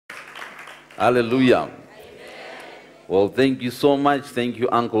Hallelujah. Well, thank you so much. Thank you,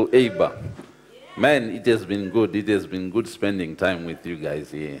 Uncle Aba. Man, it has been good. It has been good spending time with you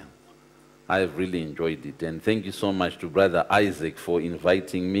guys here. I have really enjoyed it. And thank you so much to Brother Isaac for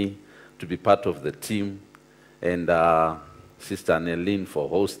inviting me to be part of the team. And Sister Nelline for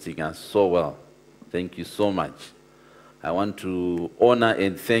hosting us so well. Thank you so much. I want to honor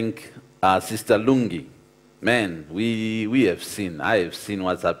and thank Sister Lungi. Man, we have seen, I have seen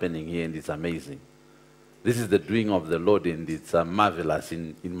what's happening here, and it's amazing. This is the doing of the Lord, and it's marvelous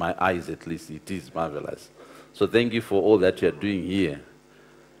in my eyes, at least. It is marvelous. So thank you for all that you're doing here.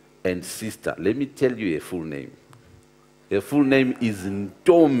 And sister, let me tell you a full name. Her full name is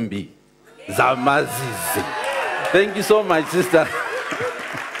Ntombi Zamazizi. Thank you so much, sister.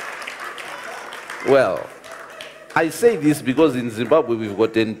 Well, I say this because in Zimbabwe we've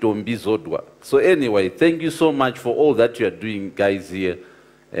got Ntombi Zodwa. So anyway, thank you so much for all that you are doing, guys, here.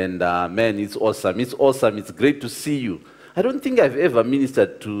 And man, it's awesome. It's awesome. It's great to see you. I don't think I've ever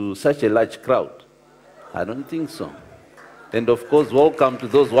ministered to such a large crowd. I don't think so. And of course, welcome to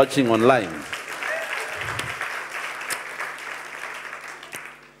those watching online.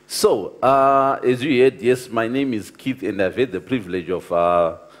 So, as you heard, yes, my name is Keith, and I've had the privilege of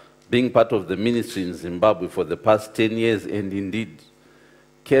being part of the ministry in Zimbabwe for the past 10 years, and indeed,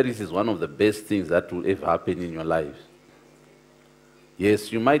 Charis is one of the best things that will ever happen in your life.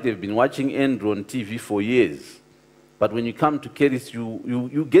 Yes, you might have been watching Andrew on TV for years, but when you come to Charis,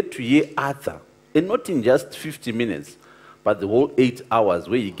 you get to hear Arthur, and not in just 50 minutes, but the whole 8 hours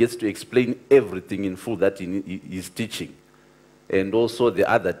where he gets to explain everything in full that he is teaching. And also the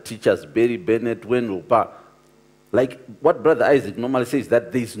other teachers, Barry Bennett, Wendell Park. Like what Brother Isaac normally says,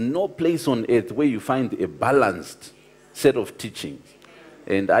 that there is no place on earth where you find a balanced set of teachings.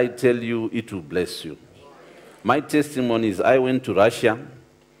 And I tell you, it will bless you. My testimony is I went to Russia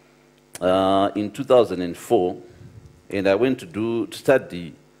in 2004, and I went to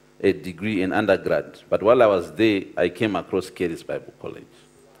study a degree in undergrad. But while I was there, I came across Charis Bible College.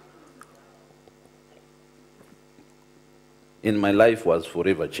 And my life was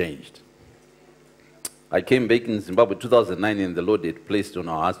forever changed. I came back in Zimbabwe in 2009, and the Lord had placed on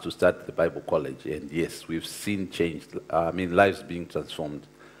our hearts to start the Bible College. And yes, we've seen lives being transformed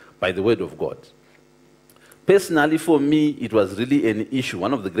by the Word of God. Personally, for me, it was really an issue.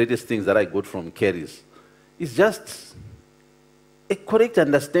 One of the greatest things that I got from Charis is just a correct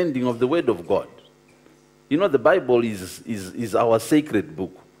understanding of the Word of God. You know, the Bible is our sacred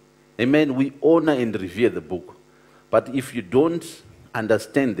book. Amen. We honor and revere the book. But if you don't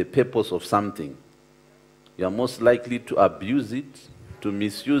understand the purpose of something, you are most likely to abuse it, to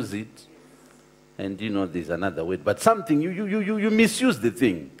misuse it, and you know there's another word. But something, you misuse the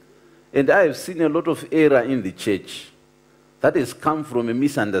thing. And I have seen a lot of error in the church that has come from a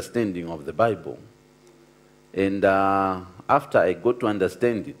misunderstanding of the Bible. And after I got to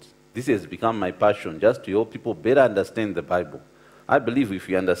understand it, this has become my passion, just to help people better understand the Bible. I believe if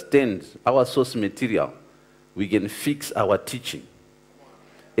we understand our source material, we can fix our teaching.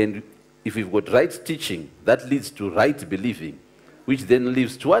 And if we've got right teaching, that leads to right believing, which then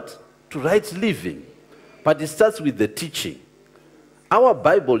leads to what? To right living. But it starts with the teaching. Our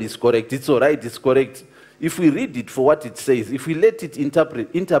Bible is correct. It's all right. It's correct. If we read it for what it says, if we let it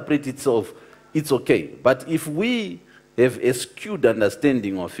interpret itself, it's okay. But if we have a skewed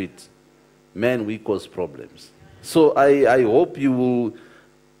understanding of it, man, we cause problems. So I hope you will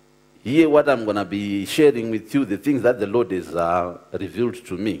hear what I'm going to be sharing with you, the things that the Lord has revealed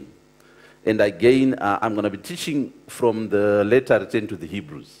to me. And again, I'm going to be teaching from the letter written to the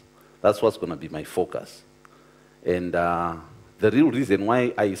Hebrews. That's what's going to be my focus. And the real reason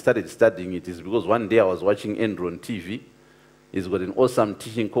why I started studying it is because one day I was watching Andrew on TV. He's got an awesome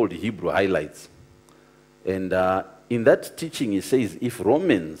teaching called Hebrew Highlights. And in that teaching, he says, if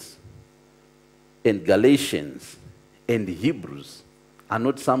Romans and Galatians and Hebrews are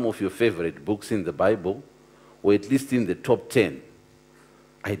not some of your favorite books in the Bible, or at least in the top 10,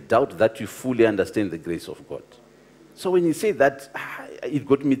 I doubt that you fully understand the grace of God. So when you say that, it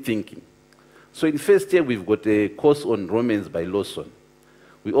got me thinking. So in first year, we've got a course on Romans by Lawson.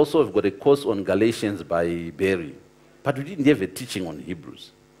 We also have got a course on Galatians by Barry. But we didn't have a teaching on Hebrews.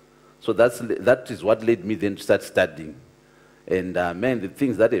 So that is what led me then to start studying. And man, the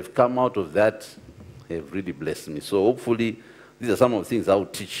things that have come out of that have really blessed me. So hopefully, these are some of the things I'll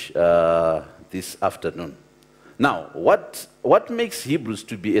teach this afternoon. Now, what makes Hebrews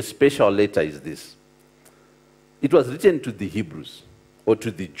to be a special letter is this. It was written to the Hebrews, or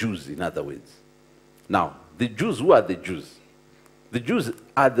to the Jews, in other words. Now, the Jews, who are the Jews? The Jews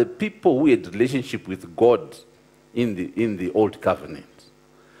are the people who had relationship with God in the Old Covenant.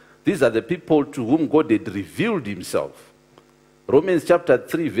 These are the people to whom God had revealed himself. Romans chapter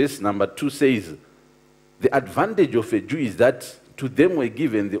 3 verse number 2 says, the advantage of a Jew is that to them were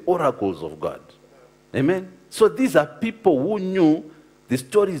given the oracles of God. Amen? So these are people who knew the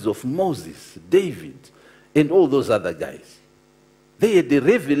stories of Moses, David, and all those other guys. They had the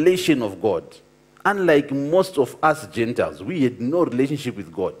revelation of God. Unlike most of us Gentiles, we had no relationship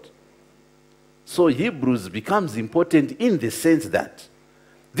with God. So Hebrews becomes important in the sense that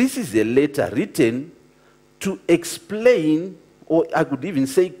this is a letter written to explain, or I could even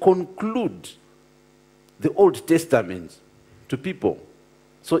say conclude, the Old Testament to people.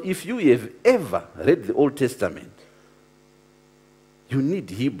 So if you have ever read the Old Testament, you need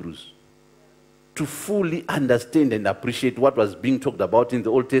Hebrews to fully understand and appreciate what was being talked about in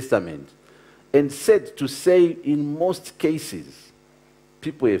the Old Testament. And said to say, in most cases,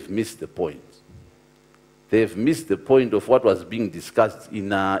 people have missed the point. They have missed the point of what was being discussed in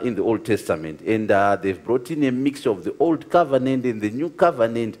the Old Testament. And they've brought in a mixture of the Old Covenant and the New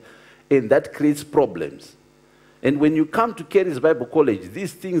Covenant, and that creates problems. And when you come to Carey's Bible College,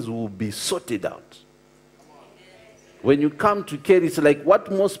 these things will be sorted out. When you come to Carey, it's like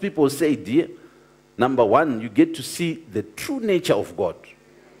what most people say, dear. Number one, you get to see the true nature of God.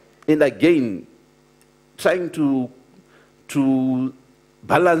 And again, trying to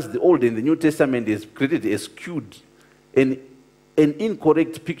balance the Old and the New Testament has created a skewed and an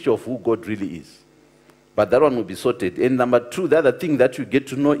incorrect picture of who God really is. But that one will be sorted. And number two, the other thing that you get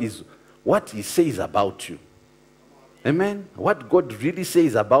to know is what he says about you. Amen? What God really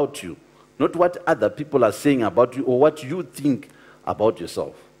says about you. Not what other people are saying about you or what you think about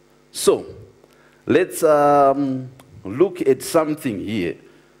yourself. So, let's look at something here.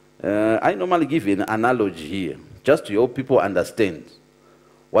 I normally give an analogy here, just to help people understand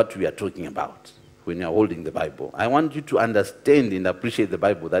what we are talking about when you are holding the Bible. I want you to understand and appreciate the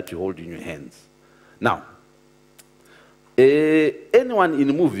Bible that you hold in your hands. Now, anyone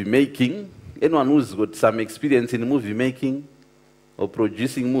in movie making, anyone who's got some experience in movie making or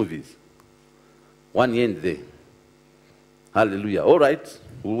producing movies? One hand there. Hallelujah. All right,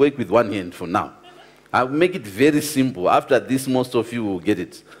 we'll work with one hand for now. I'll make it very simple. After this, most of you will get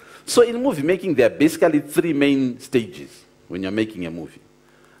it. So in movie making, there are basically three main stages when you're making a movie.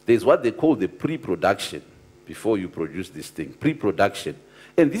 There's what they call the pre-production, before you produce this thing, pre-production.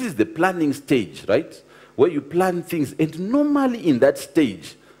 And this is the planning stage, right? Where you plan things, and normally in that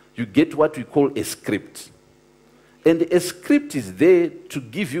stage, you get what we call a script. And a script is there to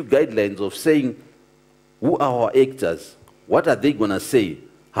give you guidelines of saying, who are our actors? What are they going to say?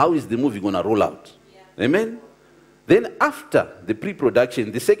 How is the movie going to roll out? Yeah. Amen? Then after the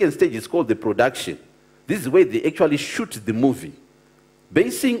pre-production, the second stage is called the production. This is where they actually shoot the movie.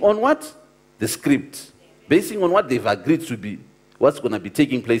 Basing on what? The script. Basing on what they've agreed to be, what's going to be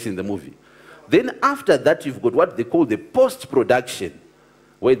taking place in the movie. Then after that, you've got what they call the post-production,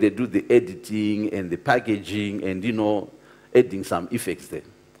 where they do the editing and the packaging and, you know, adding some effects there.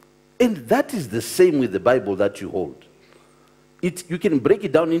 And that is the same with the Bible that you hold. You can break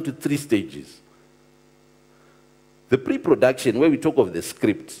it down into three stages. The pre-production, where we talk of the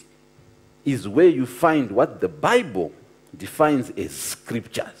script, is where you find what the Bible defines as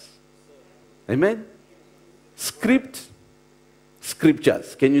scriptures. Amen? Script,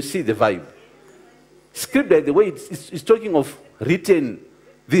 scriptures. Can you see the vibe? Script, by the way, it's talking of written,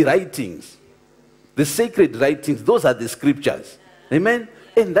 the writings, the sacred writings. Those are the scriptures. Amen?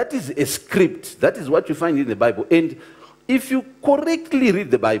 And that is a script. That is what you find in the Bible. And if you correctly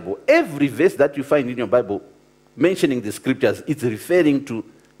read the Bible, every verse that you find in your Bible mentioning the scriptures, it's referring to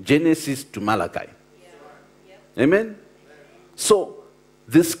Genesis to Malachi. Yeah. Amen? So,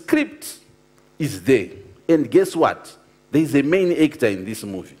 the script is there. And guess what? There is a main actor in this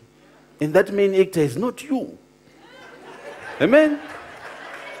movie. And that main actor is not you. Amen?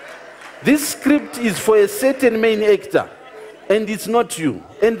 This script is for a certain main actor. And it's not you.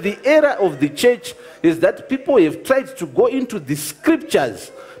 And the error of the church is that people have tried to go into the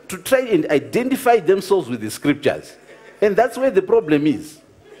scriptures to try and identify themselves with the scriptures. And that's where the problem is.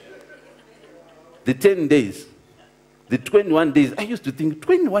 The 10 days, the 21 days. I used to think,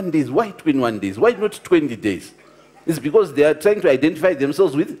 21 days, why 21 days? Why not 20 days? It's because they are trying to identify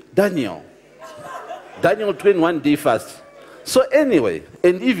themselves with Daniel. Daniel 21 day fast. So anyway,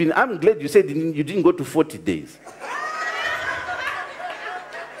 and even, I'm glad you said you didn't go to 40 days.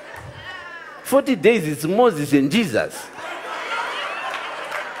 40 days is Moses and Jesus.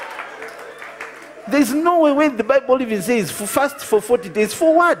 There's no way the Bible even says fast for 40 days.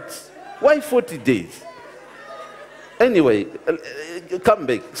 For what? Why 40 days? Anyway, come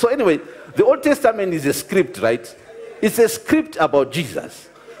back. So anyway, the Old Testament is a script, right? It's a script about Jesus.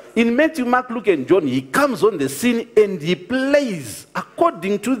 In Matthew, Mark, Luke, and John, he comes on the scene and he plays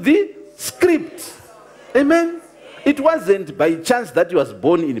according to the script. Amen? It wasn't by chance that he was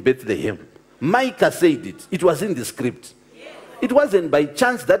born in Bethlehem. Micah said it. It was in the script. It wasn't by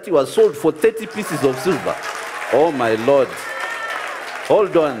chance that he was sold for 30 pieces of silver. Oh my Lord.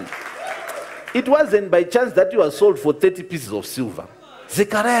 Hold on. It wasn't by chance that he was sold for 30 pieces of silver.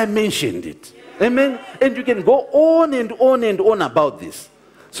 Zechariah mentioned it. Amen? And you can go on and on and on about this.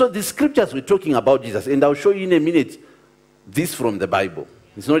 So the scriptures were talking about Jesus, and I'll show you in a minute this from the Bible.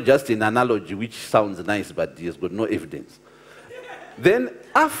 It's not just an analogy which sounds nice, but he has got no evidence. Then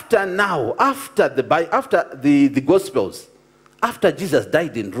after the Gospels, after Jesus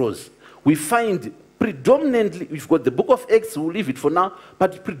died and rose, we find predominantly, we've got the book of Acts, we'll leave it for now,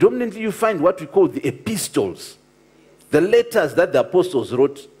 but predominantly you find what we call the epistles, the letters that the apostles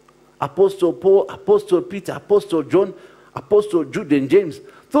wrote. Apostle Paul, Apostle Peter, Apostle John, Apostle Jude and James.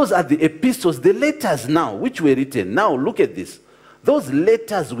 Those are the epistles, the letters now, which were written. Now look at this. Those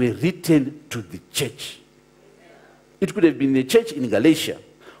letters were written to the church. It could have been a church in Galatia,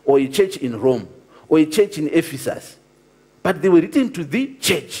 or a church in Rome, or a church in Ephesus. But they were written to the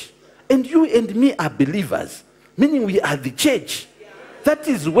church. And you and me are believers, meaning we are the church. That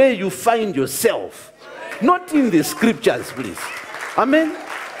is where you find yourself. Not in the scriptures, please. Amen?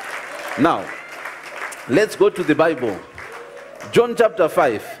 Now, let's go to the Bible. John chapter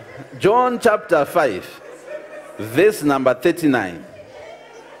 5. John chapter 5, verse number 39.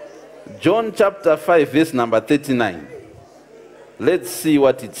 John chapter 5, verse number 39. Let's see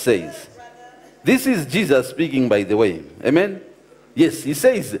what it says. This is Jesus speaking, by the way. Amen? Yes, he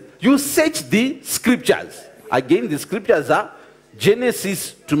says, you search the scriptures. Again, the scriptures are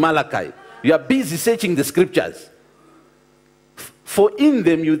Genesis to Malachi. You are busy searching the scriptures. For in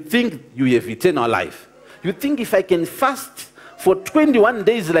them you think you have eternal life. You think if I can fast for 21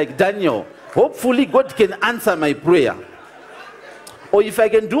 days like Daniel, hopefully God can answer my prayer. Or if I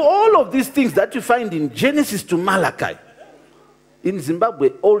can do all of these things that you find in Genesis to Malachi. In Zimbabwe,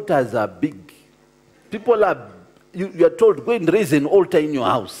 altars are big. People are, you are told, go and raise an altar in your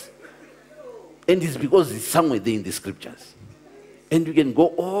house. And it's because it's somewhere there in the scriptures. And you can go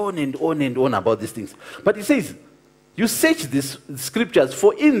on and on and on about these things. But he says, you search these scriptures,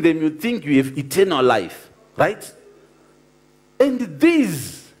 for in them you think you have eternal life. Right? And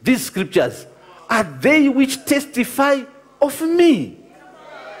these scriptures are they which testify of me.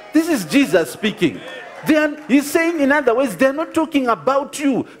 This is Jesus speaking. He's saying, in other words, they're not talking about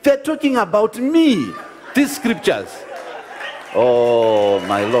you. They're talking about me. These scriptures. Oh,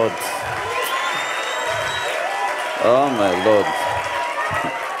 my Lord. Oh, my Lord.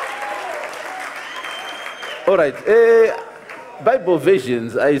 All right. Bible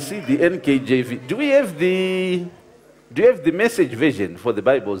versions, I see the NKJV. Do you have the Message version for the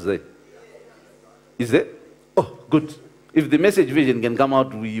Bibles there? Is there? Oh, good. If the Message version can come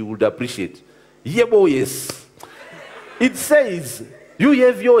out, we would appreciate. Yeah, boy, yes. It says, you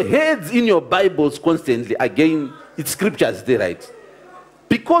have your heads in your Bibles constantly. Again, it's scriptures there, right?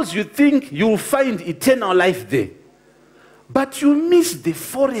 Because you think you'll find eternal life there. But you miss the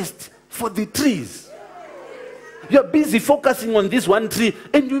forest for the trees. You're busy focusing on this one tree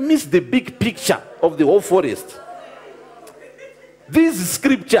and you miss the big picture of the whole forest. These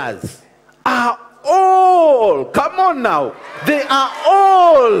scriptures are all, come on now, they are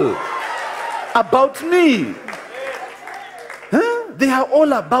all about me. Huh? They are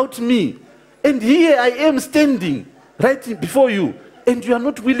all about me. And here I am standing right before you, and you are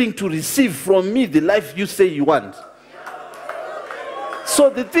not willing to receive from me the life you say you want. So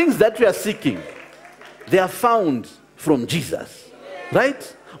the things that you are seeking, they are found from Jesus,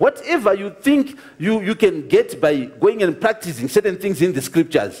 right? Whatever you think you can get by going and practicing certain things in the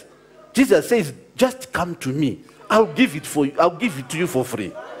scriptures, Jesus says, just come to me. I'll give it for you. I'll give it to you for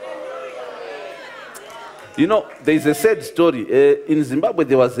free. You know, there's a sad story. In Zimbabwe,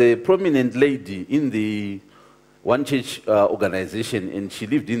 there was a prominent lady in the one church organization, and she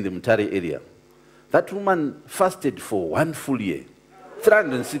lived in the Mutare area. That woman fasted for 1 full year,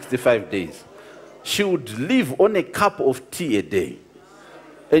 365 days. She would live on a cup of tea a day.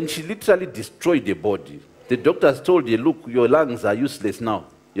 And she literally destroyed the body. The doctors told her, look, your lungs are useless now.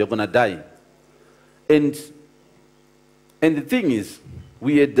 You're going to die. And the thing is,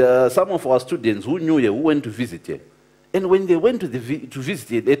 we had some of our students who knew her, who went to visit her. And when they went to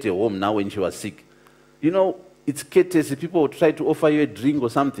visit her at her home now when she was sick, you know, it's courtesy. People would try to offer you a drink or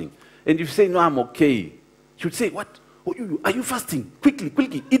something. And if you say, no, I'm okay, she would say, what? Are you fasting?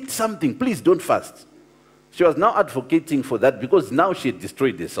 Quickly, eat something. Please don't fast. She was now advocating for that because now she had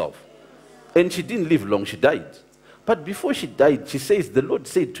destroyed herself. And she didn't live long, she died. But before she died, she says, the Lord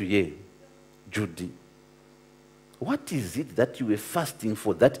said to her, Judy, what is it that you were fasting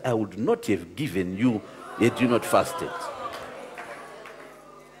for that I would not have given you had you not fasted?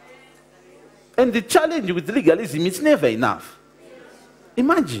 And the challenge with legalism is never enough.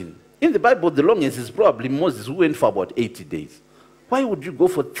 Imagine, in the Bible, the longest is probably Moses, who went for about 80 days. Why would you go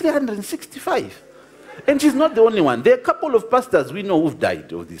for 365? And she's not the only one. There are a couple of pastors we know who've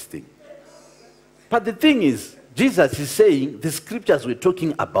died of this thing. But the thing is, Jesus is saying, the scriptures were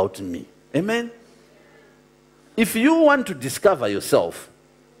talking about me. Amen? If you want to discover yourself,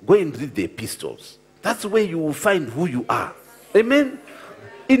 go and read the epistles. That's where you will find who you are. Amen?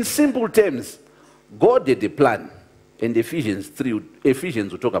 In simple terms, God did a plan. And Ephesians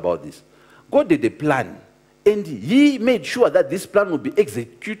will talk about this. God did a plan. And he made sure that this plan would be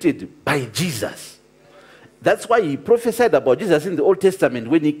executed by Jesus. That's why he prophesied about Jesus in the Old Testament.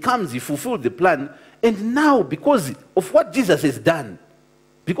 When he comes, he fulfilled the plan. And now, because of what Jesus has done,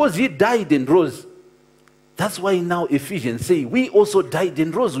 because he died and rose, that's why now Ephesians say, we also died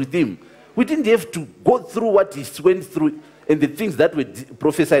and rose with him. We didn't have to go through what he went through and the things that were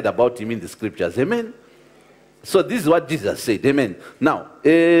prophesied about him in the scriptures. Amen? So this is what Jesus said. Amen. Now,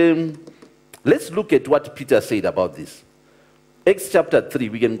 let's look at what Peter said about this. Acts chapter 3,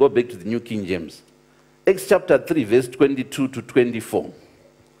 we can go back to the New King James. Acts chapter 3, verse 22 to 24.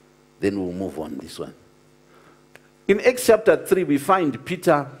 Then we'll move on this one. In Acts chapter 3, we find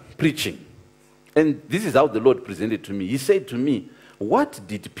Peter preaching. And this is how the Lord presented to me. He said to me, what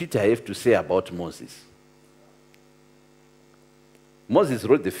did Peter have to say about Moses? Moses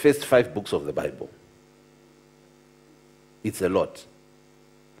wrote the first 5 books of the Bible. It's a lot.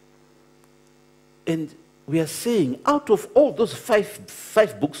 And we are saying, out of all those first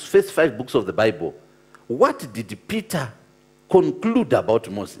 5 books of the Bible, what did Peter conclude about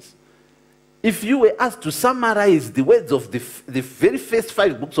Moses? If you were asked to summarize the words of the very first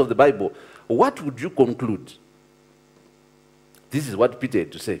 5 books of the Bible, what would you conclude? This is what Peter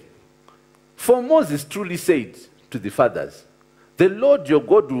had to say. For Moses truly said to the fathers, the Lord your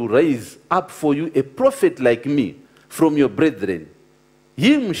God will raise up for you a prophet like me from your brethren.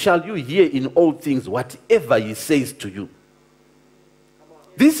 Him shall you hear in all things whatever he says to you.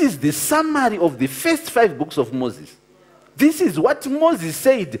 This is the summary of the first 5 books of Moses. This is what Moses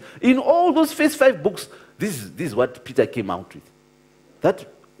said in all those first 5 books. This is what Peter came out with. That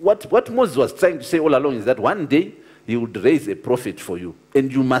what Moses was trying to say all along is that one day he would raise a prophet for you, and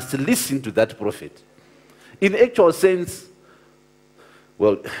you must listen to that prophet. In actual sense,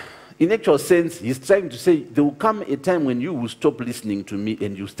 he's trying to say there will come a time when you will stop listening to me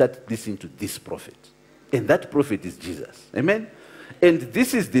and you start listening to this prophet. And that prophet is Jesus. Amen? And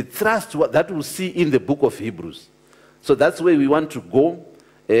this is the thrust that we'll see in the book of Hebrews. So that's where we want to go.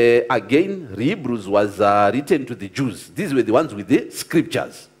 Again, Hebrews was written to the Jews. These were the ones with the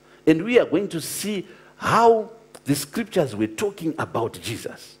scriptures. And we are going to see how the scriptures were talking about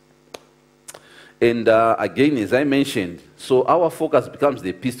Jesus. And again, as I mentioned, so our focus becomes the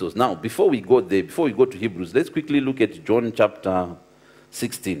epistles. Now, before we go there, before we go to Hebrews, let's quickly look at John chapter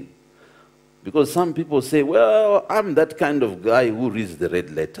 16. Because some people say, well, I'm that kind of guy who reads the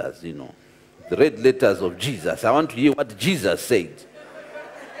red letters, you know. The red letters of Jesus. I want to hear what Jesus said.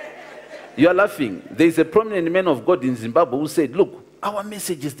 You are laughing. There is a prominent man of God in Zimbabwe who said, look, our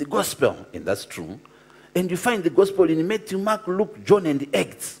message is the gospel. And that's true. And you find the gospel in Matthew, Mark, Luke, John, and the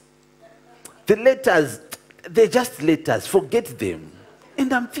Acts. The letters, they're just letters. Forget them.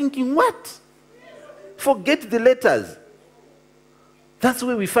 And I'm thinking, what? Forget the letters. That's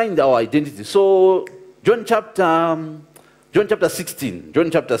where we find our identity. So, John chapter 16. John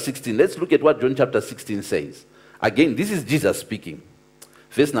chapter 16. Let's look at what John chapter 16 says. Again, this is Jesus speaking.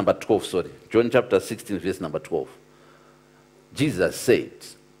 Verse number 12, sorry. John chapter 16, verse number 12. Jesus said,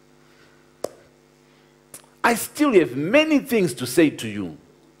 I still have many things to say to you,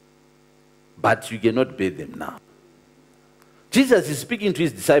 but you cannot bear them now. Jesus is speaking to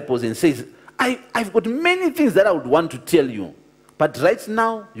his disciples and says, I've got many things that I would want to tell you, but right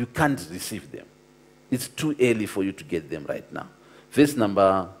now you can't receive them. It's too early for you to get them right now. Verse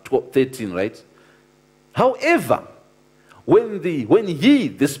number 13, right? However, when he,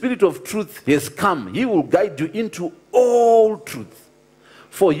 the Spirit of truth, has come, he will guide you into all truth.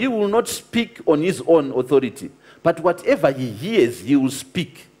 For he will not speak on his own authority, but whatever he hears, he will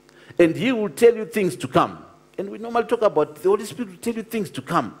speak. And he will tell you things to come. And we normally talk about the Holy Spirit will tell you things to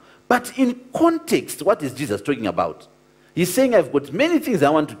come. But in context, what is Jesus talking about? He's saying, I've got many things I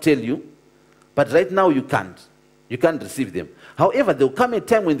want to tell you, but right now you can't. You can't receive them. However, there will come a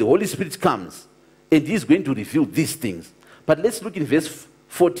time when the Holy Spirit comes, and he's going to reveal these things. But let's look in verse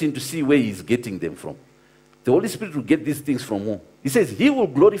 14 to see where he's getting them from. The Holy Spirit will get these things from who? He says, he will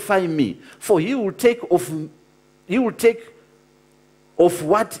glorify me, for he will take of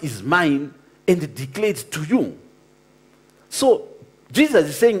what is mine and declare it to you. So Jesus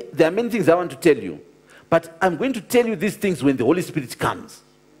is saying, there are many things I want to tell you, but I'm going to tell you these things when the Holy Spirit comes.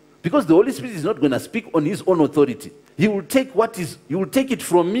 Because the Holy Spirit is not going to speak on his own authority. He will take it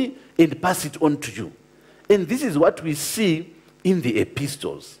from me and pass it on to you. And this is what we see in the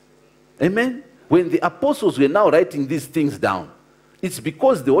epistles. Amen? When the apostles were now writing these things down, it's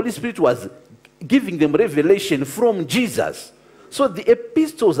because the Holy Spirit was giving them revelation from Jesus. So the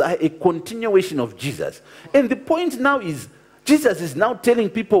epistles are a continuation of Jesus. And the point now is, Jesus is now telling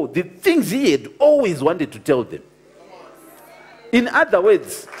people the things he had always wanted to tell them. In other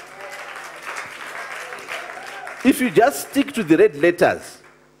words, if you just stick to the red letters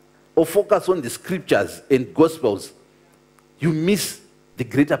or focus on the scriptures and gospels, you miss the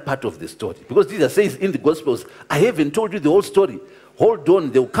greater part of the story. Because Jesus says in the gospels, I haven't told you the whole story. Hold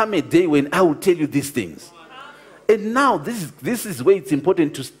on, there will come a day when I will tell you these things. And now this is where it's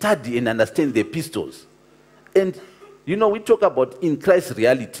important to study and understand the epistles. And you know, we talk about in Christ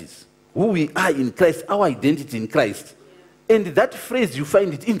realities, who we are in Christ, our identity in Christ. And that phrase, you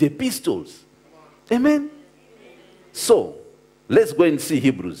find it in the epistles. Amen? So, let's go and see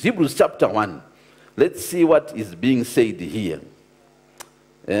Hebrews. Hebrews chapter 1. Let's see what is being said here.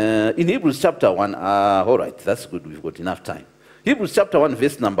 In Hebrews chapter 1, all right, that's good, we've got enough time. Hebrews chapter 1,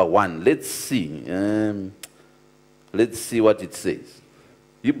 verse number 1. Let's see. Let's see what it says.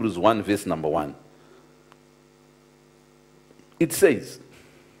 Hebrews 1, verse number 1. It says,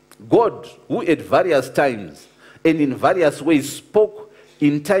 God, who at various times and in various ways spoke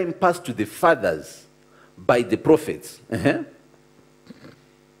in time past to the fathers by the prophets, has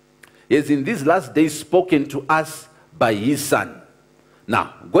in these last days spoken to us by his Son.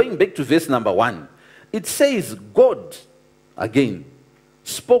 Now, going back to verse number 1, it says God, again,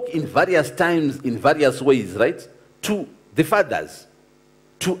 spoke in various times, in various ways, right? To the fathers,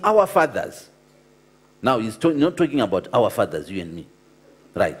 to our fathers. Now, he's not talking about our fathers, you and me,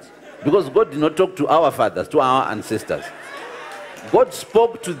 right? Because God did not talk to our fathers, to our ancestors. God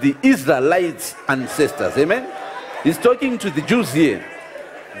spoke to the Israelites' ancestors, amen? He's talking to the Jews here.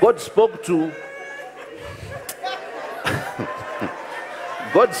 God spoke to...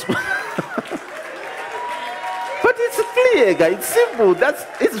 God spoke... But it's clear, guys. It's simple.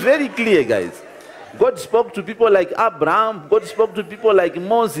 It's very clear, guys. God spoke to people like Abraham. God spoke to people like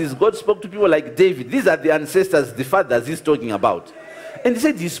Moses. God spoke to people like David. These are the ancestors, the fathers he's talking about. And he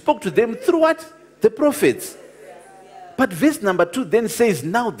said he spoke to them through what? The prophets. But verse number 2 then says,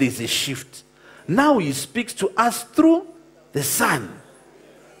 now there's a shift. Now he speaks to us through the Son.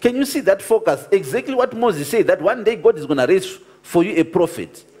 Can you see that focus? Exactly what Moses said, that one day God is going to raise for you a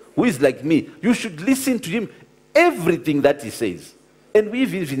prophet who is like me. You should listen to him, everything that he says. And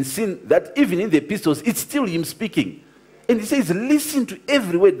we've even seen that even in the epistles, it's still him speaking. And he says, listen to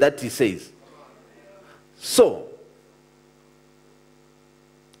every word that he says. So,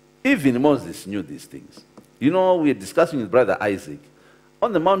 even Moses knew these things. You know, we are discussing with Brother Isaac.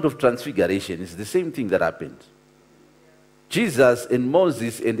 On the Mount of Transfiguration, it's the same thing that happened. Jesus and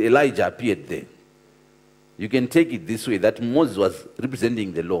Moses and Elijah appeared there. You can take it this way, that Moses was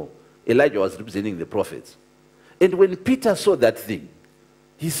representing the law. Elijah was representing the prophets. And when Peter saw that thing,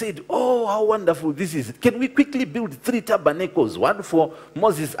 he said, oh, how wonderful this is. Can we quickly build 3 tabernacles? One for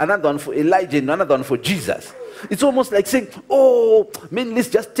Moses, another one for Elijah, and another one for Jesus. It's almost like saying, oh, man, let's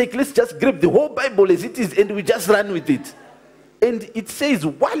just grab the whole Bible as it is and we just run with it. And it says,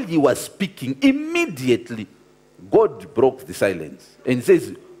 while he was speaking, immediately, God broke the silence. And he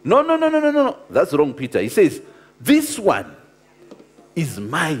says, no. That's wrong, Peter. He says, this one is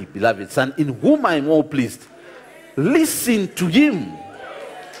my beloved Son, in whom I am well pleased. Listen to him.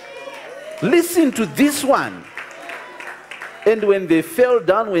 Listen to this one. And when they fell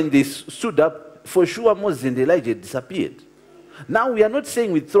down, when they stood up, for sure Moses and Elijah disappeared. Now we are not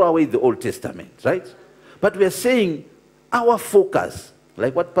saying we throw away the Old Testament, right? But we are saying our focus,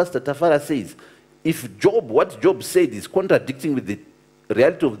 like what Pastor Tafara says, if what Job said is contradicting with the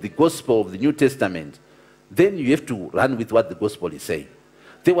reality of the gospel of the New Testament, then you have to run with what the gospel is saying.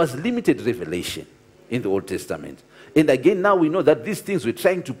 There was limited revelation in the Old Testament. And again, now we know that these things were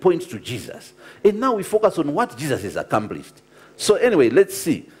trying to point to Jesus. And now we focus on what Jesus has accomplished. So anyway, let's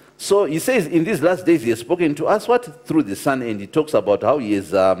see. So he says, in these last days, he has spoken to us, what? Through the Son, and he talks about how he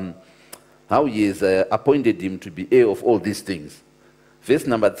has appointed him to be heir of all these things. Verse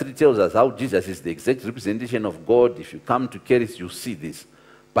number 3 tells us how Jesus is the exact representation of God. If you come to Charis, you see this.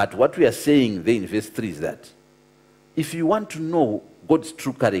 But what we are saying there in verse 3 is that if you want to know God's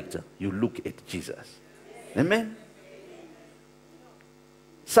true character, you look at Jesus. Amen.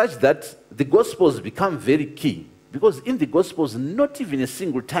 Such that the Gospels become very key. Because in the Gospels, not even a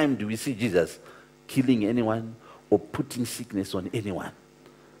single time do we see Jesus killing anyone or putting sickness on anyone.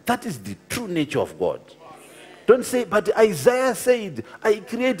 That is the true nature of God. Don't say, but Isaiah said, I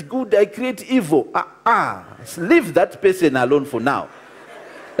create good, I create evil. Leave that person alone for now.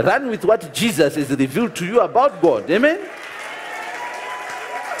 Run with what Jesus has revealed to you about God. Amen?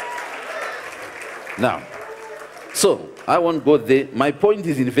 Now, so I won't go there. My point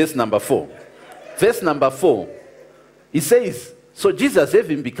is in verse number 4. Verse number 4, it says, so Jesus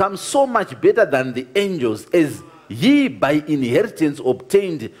having become so much better than the angels, as ye by inheritance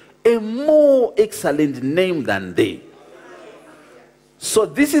obtained a more excellent name than they. So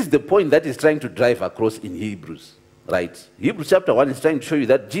this is the point that is trying to drive across in Hebrews, right? Hebrews chapter 1 is trying to show you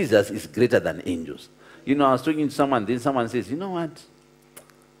that Jesus is greater than angels. You know, I was talking to someone, then someone says, you know what?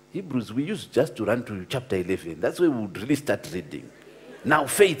 Hebrews, we used just to run to chapter 11. That's where we would really start reading. Now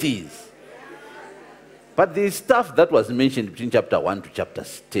faith is. But the stuff that was mentioned between chapter 1 to chapter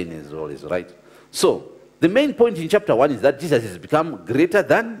 10 is always right. So, the main point in chapter 1 is that Jesus has become greater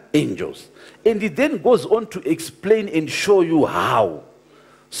than angels. And it then goes on to explain and show you how.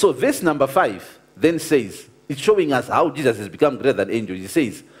 So verse number 5 then says, it's showing us how Jesus has become greater than angels. He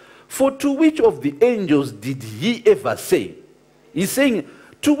says, for to which of the angels did he ever say? He's saying,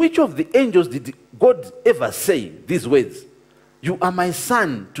 to which of the angels did God ever say these words? You are my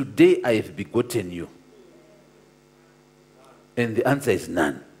son, today I have begotten you. And the answer is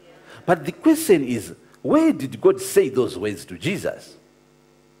none. But the question is, where did God say those words to Jesus?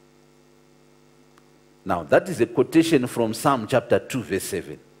 Now, that is a quotation from Psalm chapter 2, verse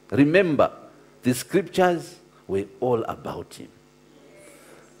 7. Remember, the scriptures were all about him.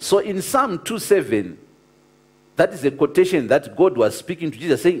 So in Psalm 2:7, that is a quotation that God was speaking to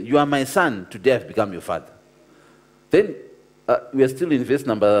Jesus, saying, you are my son, today I have become your father. Then, we are still in verse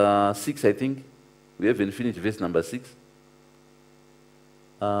number 6, I think. We haven't finished verse number 6.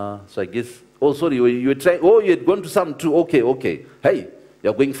 So I guess, oh, sorry, you were trying, oh, you had gone to Psalm 2, okay. Hey,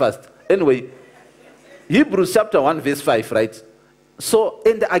 you're going fast. Anyway, Hebrews chapter 1, verse 5, right? So,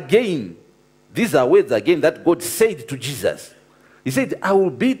 and again, these are words again that God said to Jesus. He said, I will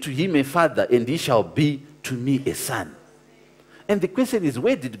be to him a father, and he shall be to me a son. And the question is,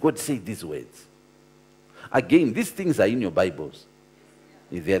 where did God say these words? Again, these things are in your Bibles.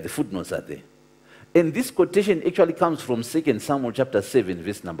 There, the footnotes are there. And this quotation actually comes from 2 Samuel chapter 7,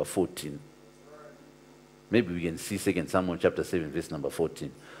 verse number 14. Maybe we can see 2 Samuel chapter 7, verse number 14.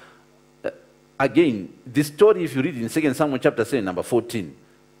 Again, the story, if you read in 2 Samuel chapter 7, number 14,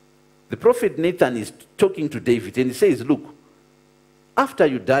 the prophet Nathan is talking to David, and he says, look, after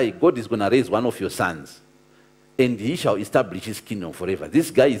you die, God is going to raise one of your sons, and he shall establish his kingdom forever.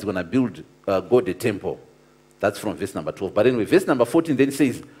 This guy is going to build God a temple. That's from verse number 12. But anyway, verse number 14 then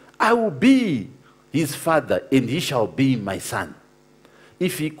says, I will be his father, and he shall be my son.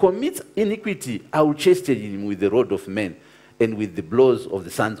 If he commits iniquity, I will chasten him with the rod of men and with the blows of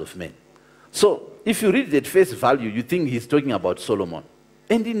the sons of men. So, if you read at face value, you think he's talking about Solomon.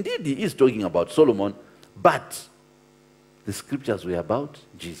 And indeed, he is talking about Solomon, but the scriptures were about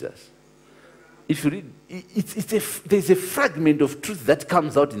Jesus. If you read, there's a fragment of truth that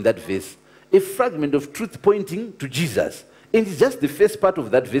comes out in that verse, a fragment of truth pointing to Jesus. And it's just the first part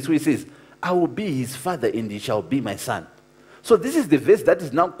of that verse where he says, I will be his father, and he shall be my son. So this is the verse that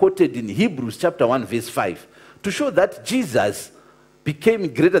is now quoted in Hebrews chapter 1, verse 5, to show that Jesus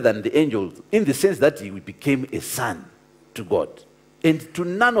became greater than the angels in the sense that he became a son to God. And to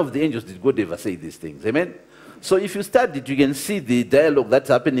none of the angels did God ever say these things. Amen? So if you study it, you can see the dialogue that's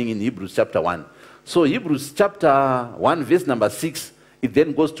happening in Hebrews chapter 1. So Hebrews chapter 1, verse number 6, it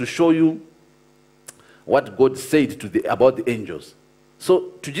then goes to show you what God said about the angels.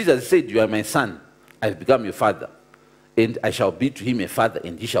 So to Jesus he said, you are my son, I have become your father, and I shall be to him a father,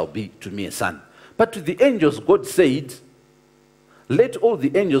 and he shall be to me a son. But to the angels, God said, let all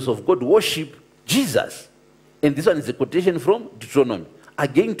the angels of God worship Jesus. And this one is a quotation from Deuteronomy.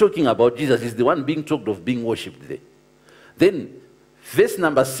 Again, talking about Jesus is the one being talked of being worshipped there. Then, verse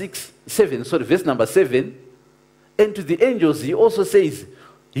number 7, and to the angels, he also says,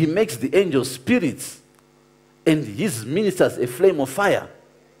 he makes the angels spirits, and his ministers a flame of fire.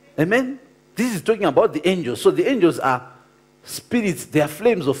 Amen? This is talking about the angels. So the angels are spirits, they are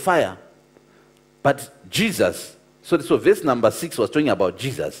flames of fire. But Jesus, so verse number 6 was talking about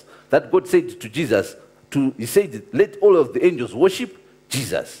Jesus. That God said to Jesus, he said, let all of the angels worship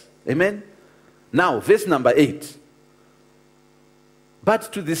Jesus. Amen? Now, verse number 8.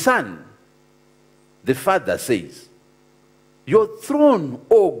 But to the Son, the Father says, your throne,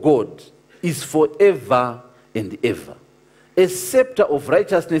 O God, is forever and ever. A scepter of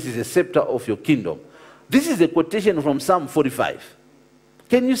righteousness is a scepter of your kingdom. This is a quotation from Psalm 45.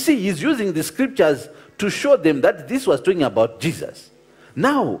 Can you see? He's using the scriptures to show them that this was talking about Jesus.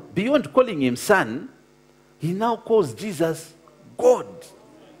 Now, beyond calling him son, he now calls Jesus God.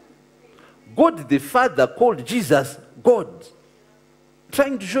 God the Father called Jesus God.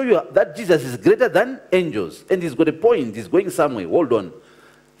 Trying to show you that Jesus is greater than angels. And he's got a point. He's going somewhere. Hold on.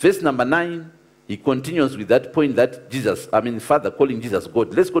 Verse number 9, he continues with that point that Father calling Jesus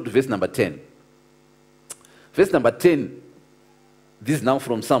God. Let's go to verse number 10. Verse number 10, this is now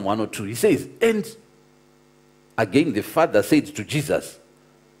from Psalm 102. He says, and again the Father said to Jesus,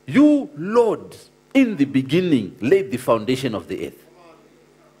 you, Lord, in the beginning laid the foundation of the earth.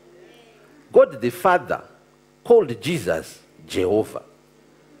 God the Father called Jesus Jehovah.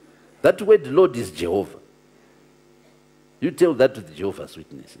 That word Lord is Jehovah. You tell that to the Jehovah's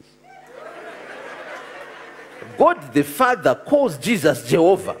Witnesses. God the Father calls Jesus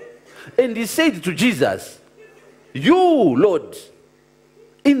Jehovah. And he said to Jesus, you, Lord,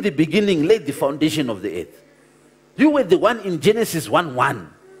 in the beginning laid the foundation of the earth. You were the one in Genesis 1:1,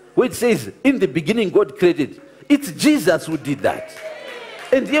 where it says, in the beginning God created. It's Jesus who did that.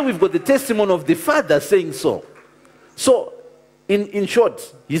 And here we've got the testimony of the Father saying so. So, in short,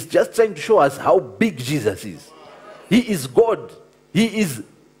 he's just trying to show us how big Jesus is. He is God. He is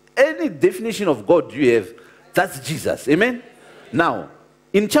any definition of God you have, that's Jesus. Amen? Now,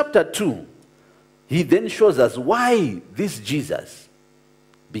 in chapter 2, he then shows us why this Jesus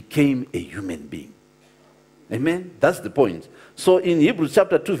became a human being. Amen? That's the point. So in Hebrews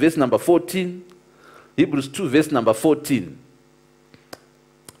chapter 2, verse number 14, Hebrews 2, verse number 14,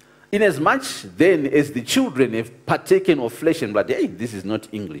 inasmuch then as the children have partaken of flesh and blood. Hey, this is not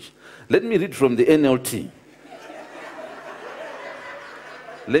English. Let me read from the NLT.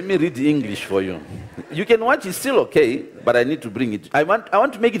 Let me read the English for you. You can watch, it's still okay, but I need to bring it. I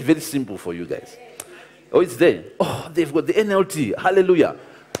want to make it very simple for you guys. Oh, it's there. Oh, they've got the NLT. Hallelujah.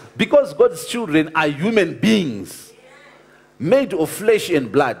 Because God's children are human beings, made of flesh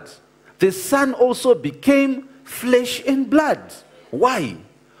and blood, the Son also became flesh and blood. Why?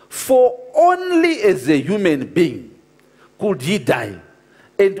 For only as a human being could he die,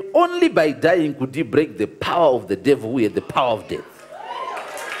 and only by dying could he break the power of the devil, who had the power of death.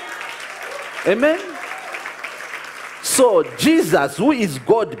 Amen? So Jesus, who is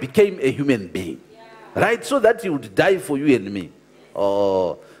God, became a human being. Right? So that he would die for you and me.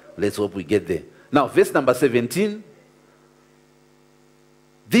 Oh, let's hope we get there. Now, verse number 17.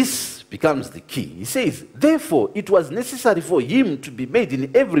 This becomes the key. He says, therefore, it was necessary for him to be made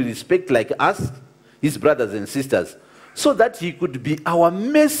in every respect like us, his brothers and sisters, so that he could be our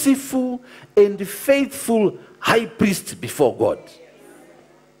merciful and faithful high priest before God.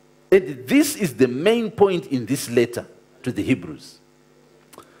 And this is the main point in this letter to the Hebrews.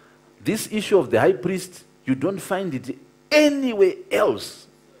 This issue of the high priest, you don't find it anywhere else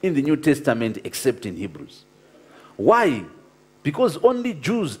in the New Testament except in Hebrews. Why? Because only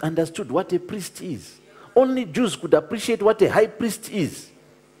Jews understood what a priest is. Only Jews could appreciate what a high priest is.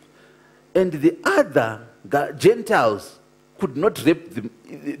 And the other Gentiles could not wrap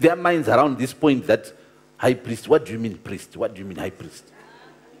their minds around this point that high priest, what do you mean priest? What do you mean high priest?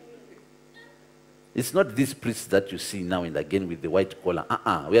 It's not this priest that you see now and again with the white collar.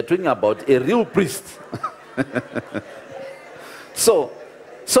 We are talking about a real priest. So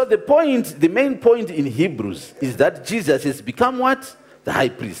the main point in Hebrews is that Jesus has become what? The high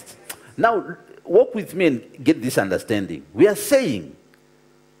priest. Now, walk with me and get this understanding. We are saying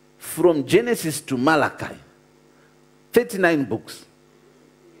from Genesis to Malachi, 39 books.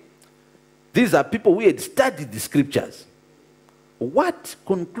 These are people who had studied the scriptures. What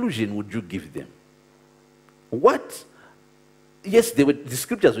conclusion would you give them? What? Yes, the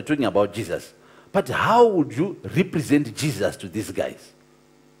scriptures were talking about Jesus. But how would you represent Jesus to these guys?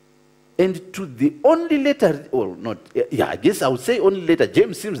 And to the only letter, or not, yeah, I guess I would say only letter.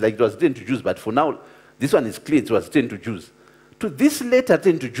 James seems like it was written to Jews, but for now, this one is clear, it was written to Jews. To this letter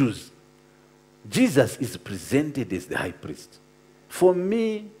written to Jews, Jesus is presented as the high priest. For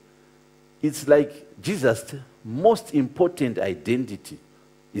me, it's like Jesus' most important identity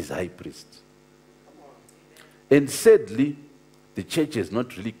is high priest. And sadly, the church has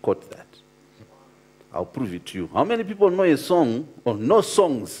not really caught that. I'll prove it to you. How many people know a song or know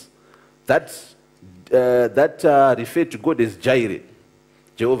songs that refer to God as Jireh,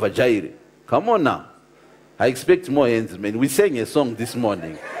 Jehovah Jireh? Come on now. I expect more hands, man. We sang a song this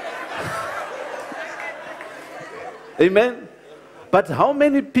morning. Amen? But how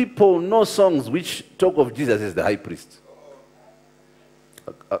many people know songs which talk of Jesus as the high priest?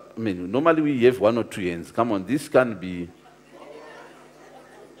 I mean, normally we have 1 or 2 hands. Come on, this can be...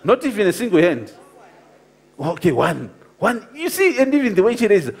 Not even a single hand. Okay, one. You see, and even the way she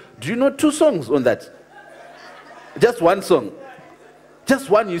raised, do you know 2 songs on that? Just 1 song. Just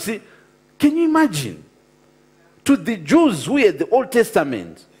 1, you see. Can you imagine? To the Jews who had the Old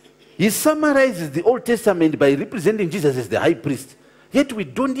Testament, he summarizes the Old Testament by representing Jesus as the high priest. Yet we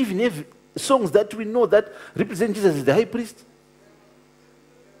don't even have songs that we know that represent Jesus as the high priest.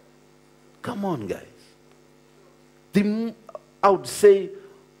 Come on, guys. I would say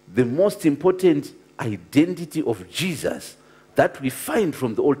the most important identity of Jesus that we find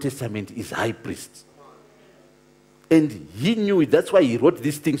from the Old Testament is high priest. And he knew it. That's why he wrote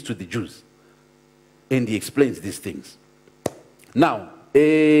these things to the Jews. And he explains these things. Now,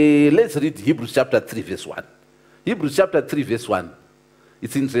 let's read Hebrews chapter 3, verse 1. Hebrews chapter 3, verse 1.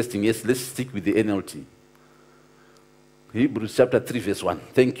 It's interesting. Yes, let's stick with the NLT. Hebrews chapter 3, verse 1.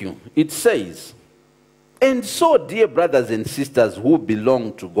 Thank you. It says, "And so, dear brothers and sisters who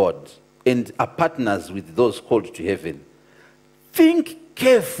belong to God and are partners with those called to heaven, think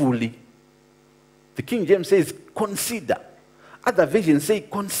carefully." The King James says, consider. Other versions say,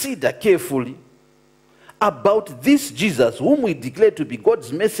 consider carefully about this Jesus, whom we declare to be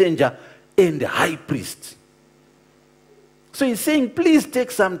God's messenger and high priest. So he's saying, please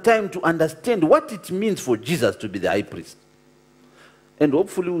take some time to understand what it means for Jesus to be the high priest. And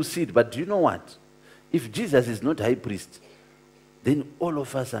hopefully we'll see it. But do you know what? If Jesus is not high priest, then all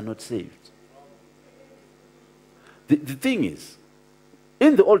of us are not saved. The thing is,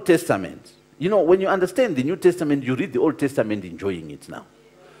 in the Old Testament, you know, when you understand the New Testament, you read the Old Testament enjoying it now.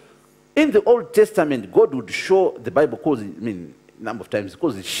 In the Old Testament, God would show, the Bible calls it, a number of times, it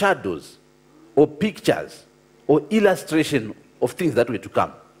calls it shadows or pictures or illustration of things that were to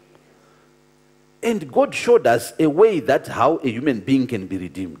come. And God showed us a way that how a human being can be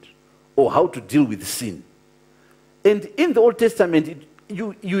redeemed or how to deal with sin. And in the Old Testament,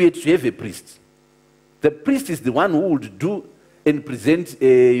 you had to have a priest. The priest is the one who would do and present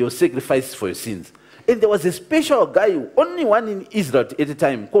your sacrifice for your sins. And there was a special guy, only one in Israel at the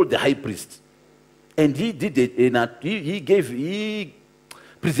time, called the high priest. And he did it, and he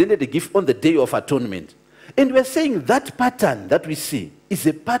presented a gift on the Day of Atonement. And we're saying that pattern that we see is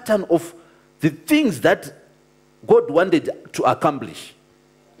a pattern of the things that God wanted to accomplish.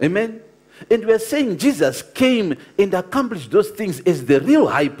 Amen? And we're saying Jesus came and accomplished those things as the real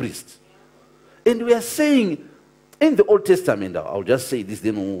high priest. And we are saying, in the Old Testament, I'll just say this,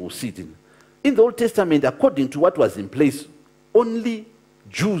 then we'll see it in the Old Testament, according to what was in place, only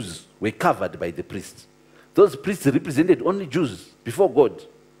Jews were covered by the priests. Those priests represented only Jews before God.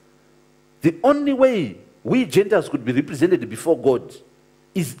 The only way we Gentiles could be represented before God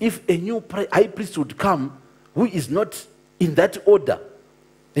is if a new high priest would come who is not in that order.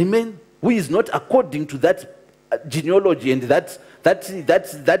 Amen? Who is not according to that genealogy and those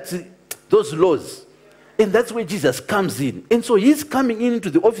laws. And that's where Jesus comes in. And so he's coming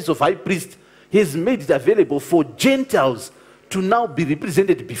into the office of high priest. He has made it available for Gentiles to now be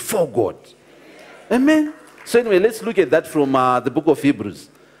represented before God. Amen? So anyway, let's look at that from the book of Hebrews.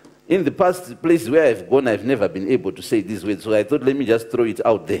 In the past place where I've gone, I've never been able to say this word. So I thought, let me just throw it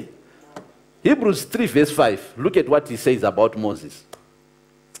out there. Hebrews 3 verse 5. Look at what he says about Moses.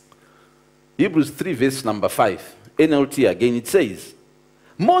 Hebrews 3 verse number 5. NLT again, it says,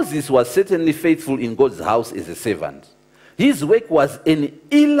 Moses was certainly faithful in God's house as a servant. His work was an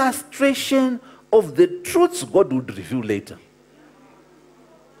illustration of the truths God would reveal later.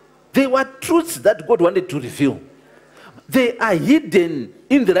 They were truths that God wanted to reveal. They are hidden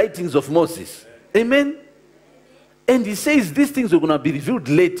in the writings of Moses. Amen? And he says these things are going to be revealed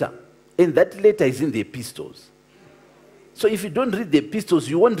later. And that later is in the epistles. So if you don't read the epistles,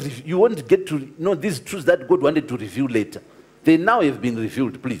 you won't get to know these truths that God wanted to reveal later. They now have been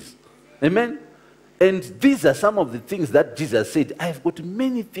revealed, please. Amen? And these are some of the things that Jesus said, I have got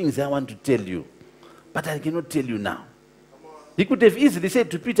many things I want to tell you, but I cannot tell you now. He could have easily said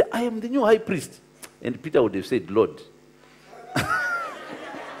to Peter, I am the new high priest. And Peter would have said, Lord,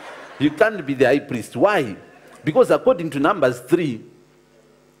 you can't be the high priest. Why? Because according to Numbers 3,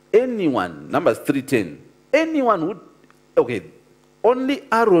 Numbers 3:10, anyone would, only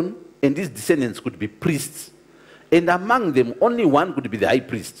Aaron and his descendants could be priests. And among them, only one could be the high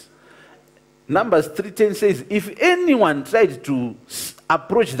priest. Numbers 3:10 says, if anyone tried to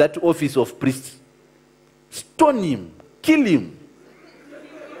approach that office of priest, stone him, kill him.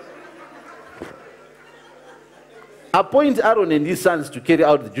 Appoint Aaron and his sons to carry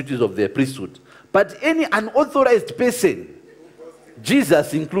out the duties of their priesthood. But any unauthorized person,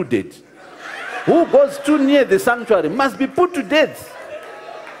 Jesus included, who goes too near the sanctuary must be put to death.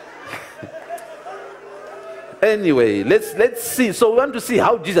 Anyway, let's see. So we want to see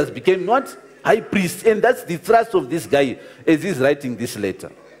how Jesus became what? High priest. And that's the thrust of this guy as he's writing this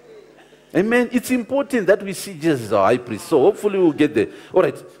letter. Amen. It's important that we see Jesus as our high priest. So hopefully we'll get there. All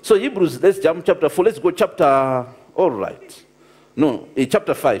right. So Hebrews, let's jump chapter 4. Let's go chapter, all right. No,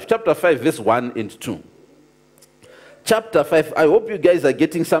 chapter 5. Chapter 5, verse 1 and 2. Chapter 5. I hope you guys are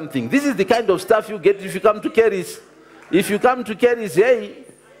getting something. This is the kind of stuff you get if you come to Kerry's. If you come to Kerry's, hey,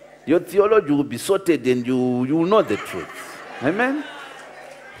 your theology will be sorted and you will know the truth. Amen.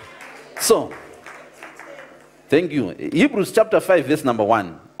 So, thank you. Hebrews chapter 5, verse number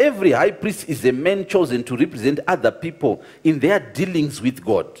 1. Every high priest is a man chosen to represent other people in their dealings with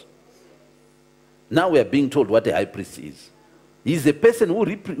God. Now we are being told what a high priest is. He is a person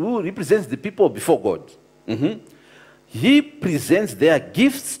who represents the people before God. He presents their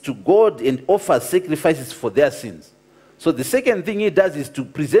gifts to God and offers sacrifices for their sins. So the second thing he does is to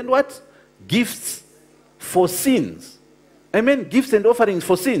present what? Gifts for sins. Amen. Gifts and offerings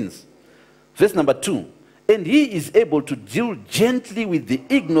for sins. Verse number 2. And he is able to deal gently with the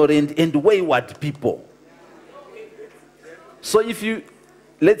ignorant and wayward people. So if you,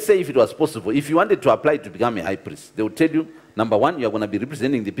 let's say if it was possible, if you wanted to apply to become a high priest, they would tell you, number 1, you are going to be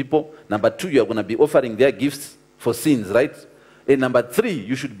representing the people. Number 2, you are going to be offering their gifts for sins, right? And number 3,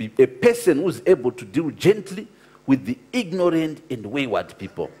 you should be a person who is able to deal gently with the ignorant and wayward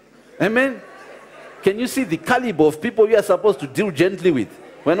people. Amen? Can you see the caliber of people you are supposed to deal gently with?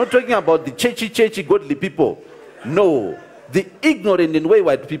 We're not talking about the churchy, godly people. No, the ignorant and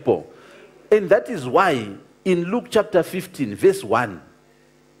wayward people. And that is why in Luke chapter 15, verse 1,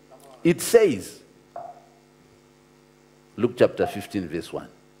 it says, Luke chapter 15, verse 1.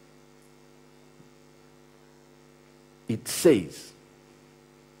 It says,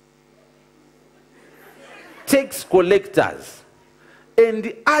 tax collectors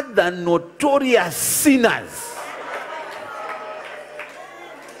and other notorious sinners.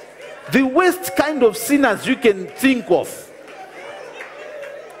 The worst kind of sinners you can think of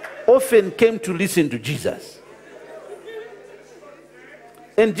often came to listen to Jesus.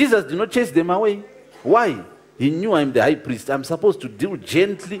 And Jesus did not chase them away. Why? He knew I'm the high priest. I'm supposed to deal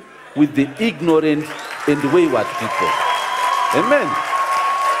gently with the ignorant and wayward people. Amen.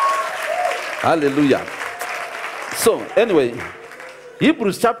 Hallelujah. So, anyway,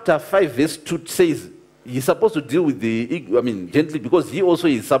 Hebrews chapter 5 verse 2 says, he's supposed to deal with gently, because he also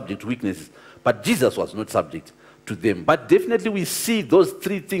is subject to weaknesses. But Jesus was not subject to them. But definitely we see those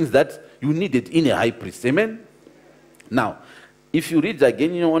 3 things that you needed in a high priest. Amen? Now, if you read again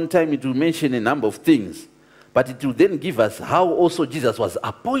in your own time, it will mention a number of things. But it will then give us how also Jesus was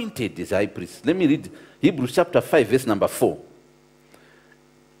appointed as high priest. Let me read Hebrews chapter 5, verse number 4.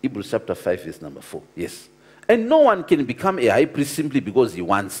 Hebrews chapter 5, verse number 4. Yes. And no one can become a high priest simply because he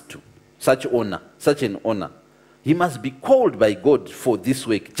wants to. Such an honor. He must be called by God for this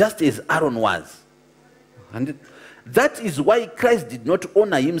work, just as Aaron was. And that is why Christ did not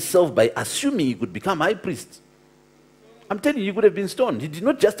honor himself by assuming he could become high priest. I'm telling you, he could have been stoned. He did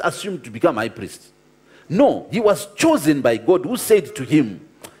not just assume to become high priest. No, he was chosen by God, who said to him,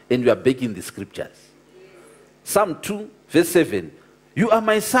 and we are baking the scriptures. Psalm 2, verse 7. You are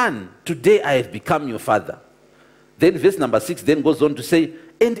my son, today I have become your father. Then verse number 6 then goes on to say,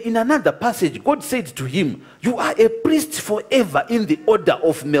 and in another passage, God said to him, you are a priest forever in the order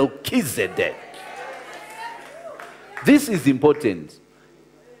of Melchizedek. This is important.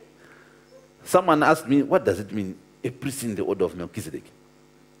 Someone asked me, what does it mean, a priest in the order of Melchizedek?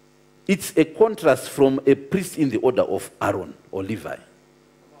 It's a contrast from a priest in the order of Aaron or Levi.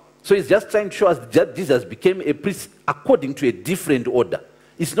 So it's just trying to show us that Jesus became a priest according to a different order.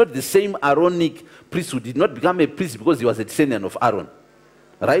 It's not the same Aaronic priest who did not become a priest because he was a descendant of Aaron.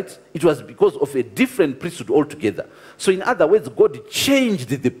 Right? It was because of a different priesthood altogether. So in other words, God changed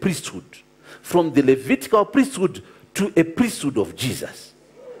the priesthood from the Levitical priesthood to a priesthood of Jesus.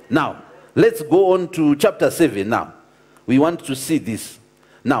 Now, let's go on to chapter 7 now. We want to see this.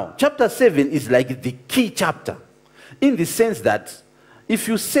 Now, chapter 7 is like the key chapter in the sense that if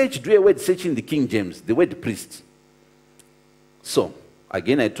you search, do a word search in the King James, the word priest. So,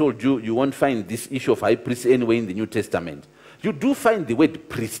 again, I told you, you won't find this issue of high priest anywhere in the New Testament. You do find the word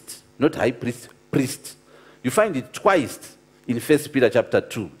priest, not high priest, priest. You find it twice in 1 Peter chapter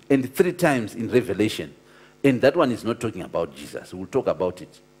 2 and 3 times in Revelation. And that one is not talking about Jesus. We'll talk about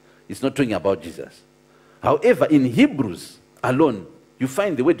it. It's not talking about Jesus. However, in Hebrews alone, you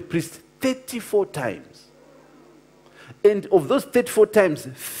find the word priest 34 times. And of those 34 times,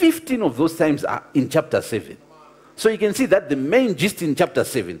 15 of those times are in chapter 7. So you can see that the main gist in chapter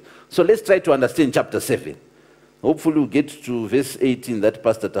 7. So let's try to understand chapter 7. Hopefully we'll get to verse 18 that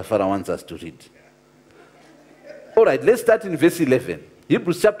Pastor Tafara wants us to read. All right, let's start in verse 11.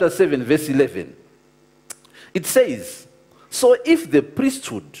 Hebrews chapter 7, verse 11. It says, so if the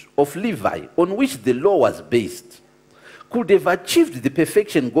priesthood of Levi, on which the law was based, could have achieved the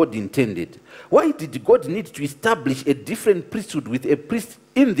perfection God intended, why did God need to establish a different priesthood with a priest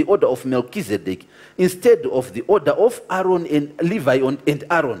in the order of Melchizedek instead of the order of Aaron and Levi and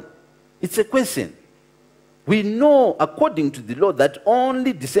Aaron? It's a question. We know according to the law that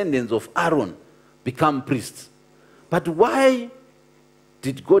only descendants of Aaron become priests. But why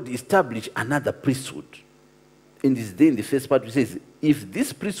did God establish another priesthood? In this day, in the first part, it says, if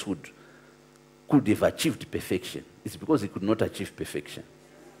this priesthood could have achieved perfection, it's because it could not achieve perfection.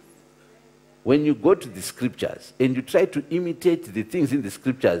 When you go to the scriptures and you try to imitate the things in the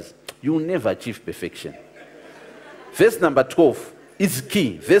scriptures, you will never achieve perfection. Verse number 12 is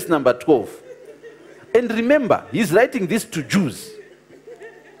key. Verse number 12. And remember, he's writing this to Jews,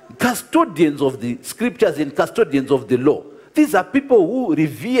 custodians of the scriptures and custodians of the law. These are people who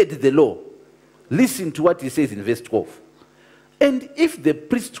revered the law. Listen to what he says in verse 12. And if the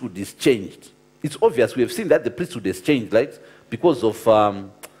priesthood is changed, it's obvious we have seen that the priesthood has changed, right? Because of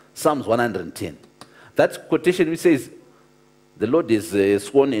Psalms 110. That quotation which says, the Lord is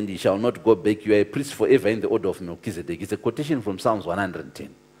sworn and he shall not go back. You are a priest forever in the order of Melchizedek. It's a quotation from Psalms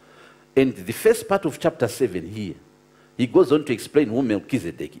 110. And the first part of chapter 7 here, he goes on to explain who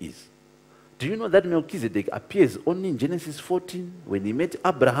Melchizedek is. Do you know that Melchizedek appears only in Genesis 14 when he met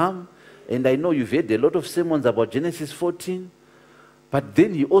Abraham? And I know you've heard a lot of sermons about Genesis 14. But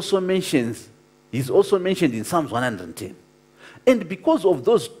then he's also mentioned in Psalms 110. And because of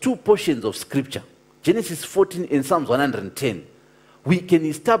those two portions of scripture, Genesis 14 and Psalms 110, we can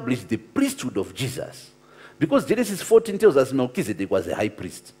establish the priesthood of Jesus. Because Genesis 14 tells us Melchizedek was a high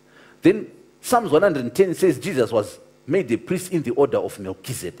priest. Then Psalms 110 says Jesus was made a priest in the order of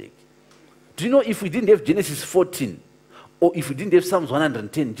Melchizedek. Do you know if we didn't have Genesis 14, or if we didn't have Psalms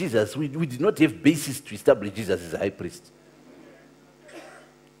 110, Jesus, we did not have basis to establish Jesus as a high priest.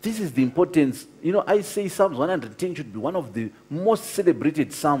 This is the importance. You know, I say Psalms 110 should be one of the most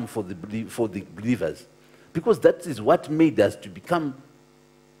celebrated psalms for the believers. Because that is what made us to become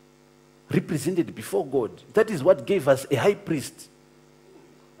represented before God. That is what gave us a high priest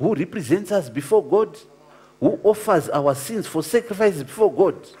who represents us before God, who offers our sins for sacrifice before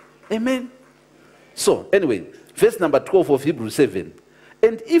God. Amen? So, anyway, verse number 12 of Hebrews 7.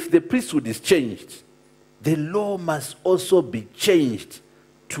 And if the priesthood is changed, the law must also be changed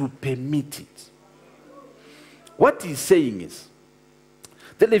to permit it. What he's saying is,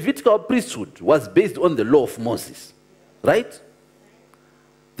 the Levitical priesthood was based on the law of Moses, right?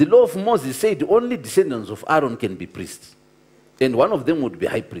 The law of Moses said only descendants of Aaron can be priests, and one of them would be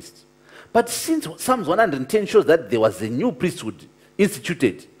high priest. But since Psalms 110 shows that there was a new priesthood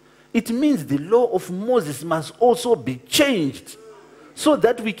instituted, it means the law of Moses must also be changed so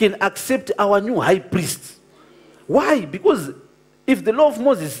that we can accept our new high priest. Why? Because if the law of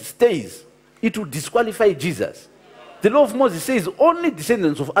Moses stays, it will disqualify Jesus. The law of Moses says only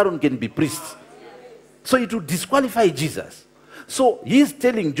descendants of Aaron can be priests. So it will disqualify Jesus. So he's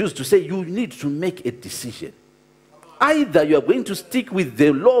telling Jews to say, you need to make a decision. Either you are going to stick with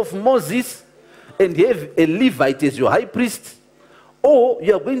the law of Moses and have a Levite as your high priest, or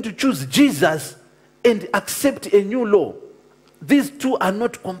you are going to choose Jesus and accept a new law. These two are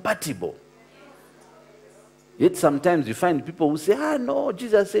not compatible. Yet sometimes you find people who say, no,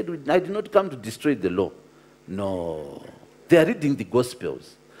 Jesus said, I did not come to destroy the law. No. They are reading the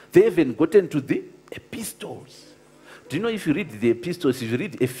Gospels. They haven't gotten to the epistles. Do you know if you read the epistles, if you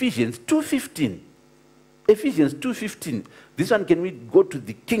read Ephesians 2:15, Ephesians 2:15, this one, can we go to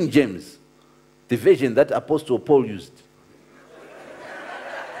the King James, the version that Apostle Paul used?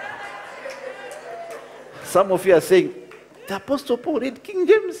 Some of you are saying, the Apostle Paul read King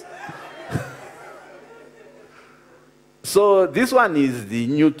James? So this one is the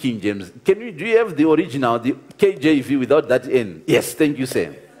New King James. Do you have the original, the KJV without that N? Yes, thank you,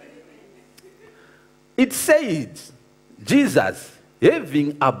 sir. It says, Jesus,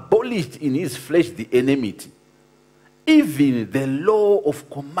 having abolished in his flesh the enmity, even the law of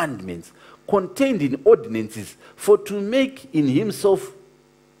commandments contained in ordinances, for to make in himself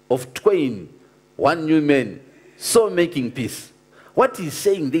of twain one new man, so making peace. What he's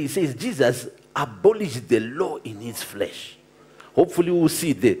saying there, he says Jesus abolished the law in his flesh. Hopefully we'll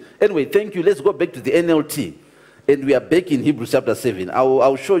see it there. Anyway, thank you. Let's go back to the NLT. And we are back in Hebrews chapter 7.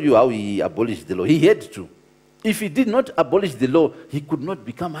 I'll show you how he abolished the law. He had to. If he did not abolish the law, he could not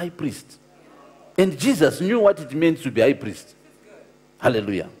become high priest. And Jesus knew what it meant to be high priest.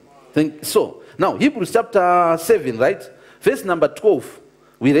 Hallelujah. So, now, Hebrews chapter 7, right? Verse number 12,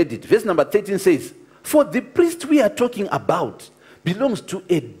 we read it. Verse number 13 says, For the priest we are talking about belongs to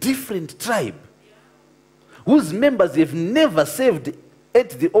a different tribe, whose members have never served at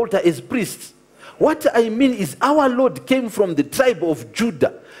the altar as priests. What I mean is our Lord came from the tribe of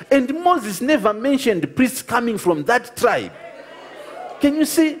Judah, and Moses never mentioned priests coming from that tribe. Can you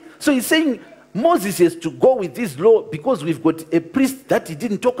see? So he's saying Moses has to go with this law because we've got a priest that he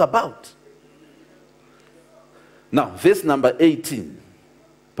didn't talk about. Now, verse number 18,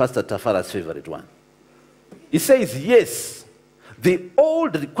 Pastor Tafara's favorite one. He says, yes, the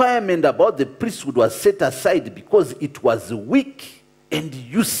old requirement about the priesthood was set aside because it was weak and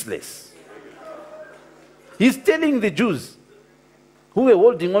useless. He's telling the Jews who were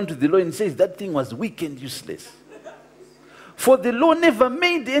holding on to the law, and says that thing was weak and useless. For the law never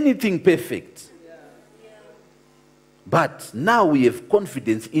made anything perfect. But now we have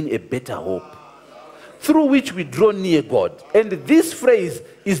confidence in a better hope, through which we draw near God. And this phrase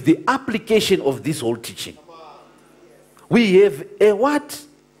is the application of this whole teaching. We have a what?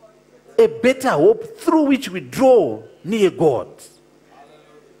 A better hope through which we draw near God.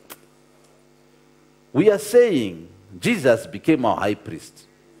 We are saying Jesus became our high priest,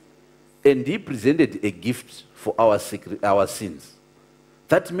 and he presented a gift for our sins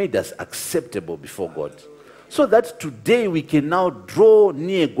that made us acceptable before God, so that today we can now draw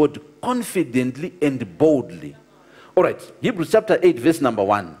near God confidently and boldly. All right, Hebrews chapter 8 verse number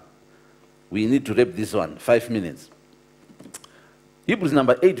 1. We need to wrap this one, 5 minutes. Hebrews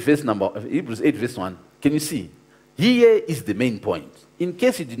 8 verse 1. Can you see? Here is the main point. In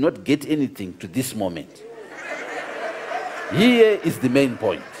case you did not get anything to this moment, here is the main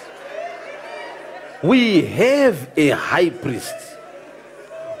point. We have a high priest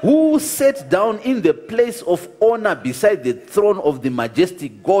who sat down in the place of honor beside the throne of the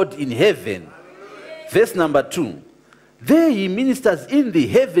majestic God in heaven. Verse number 2. There he ministers in the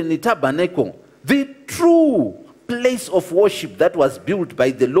heavenly tabernacle, the true place of worship that was built by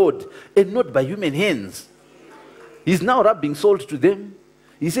the Lord and not by human hands. He's now rubbing salt to them.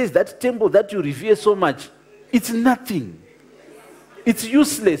 He says that temple that you revere so much, it's nothing. It's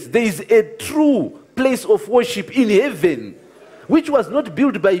useless. There is a true place of worship in heaven, which was not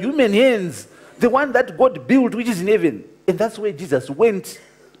built by human hands, the one that God built, which is in heaven. And that's where Jesus went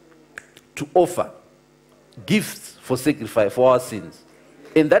to offer gifts for sacrifice for our sins.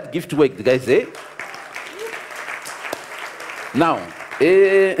 And that gift worked, guys, eh? Now,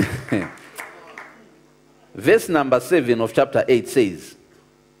 verse number 7 of chapter 8 says,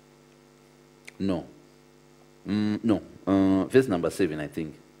 verse number 7, I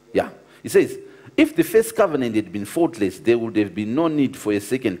think. Yeah. It says, if the first covenant had been faultless, there would have been no need for a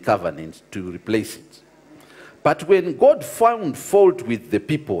second covenant to replace it. But when God found fault with the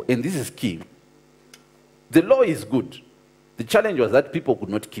people, and this is key, the law is good. The challenge was that people could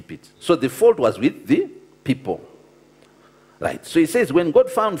not keep it. So the fault was with the people. Right. So he says, when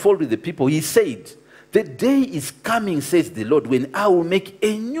God found fault with the people, he said, the day is coming, says the Lord, when I will make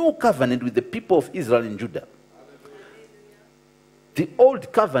a new covenant with the people of Israel and Judah. The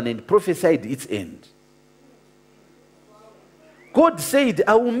old covenant prophesied its end. God said,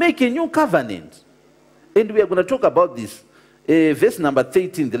 I will make a new covenant. And we are going to talk about this. Verse number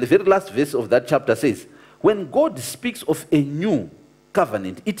 13, the very last verse of that chapter says, when God speaks of a new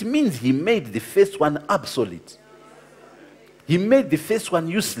covenant, it means he made the first one obsolete. He made the first one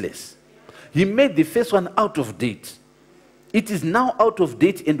useless. He made the first one out of date. It is now out of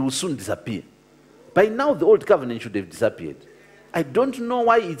date and will soon disappear. By now, the old covenant should have disappeared. I don't know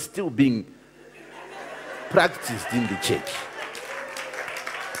why it's still being practiced in the church.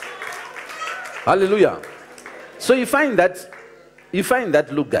 Hallelujah. So you find that,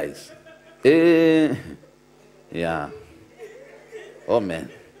 look, guys. Yeah. Oh, man.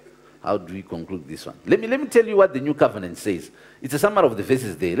 How do we conclude this one? Let me tell you what the new covenant says. It's a summary of the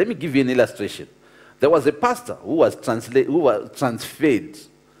verses there. Let me give you an illustration. There was a pastor who was transferred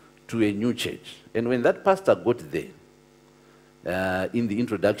to a new church. And when that pastor got there, in the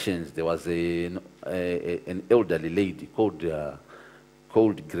introductions, there was an elderly lady called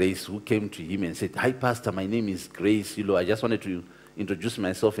Grace who came to him and said, hi, Pastor, my name is Grace. I just wanted to introduce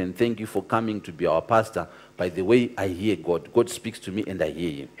myself and thank you for coming to be our pastor. By the way, I hear God. God speaks to me and I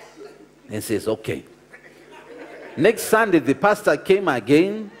hear him. And says, okay. Next Sunday, the pastor came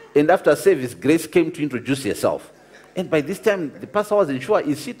again, and after service, Grace came to introduce herself. And by this time, the pastor wasn't sure,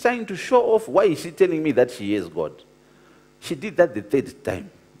 is she trying to show off? Why is she telling me that she hears God? She did that the third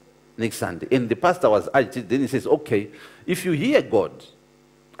time, next Sunday. And the pastor was agitated. Then he says, okay, if you hear God,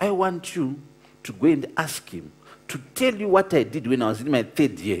 I want you to go and ask him to tell you what I did when I was in my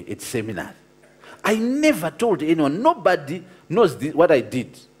third year at seminar. I never told anyone. Nobody knows what I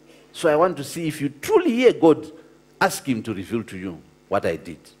did. So I want to see if you truly hear God, ask him to reveal to you what I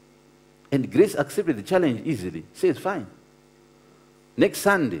did. And Grace accepted the challenge easily. Says, fine. Next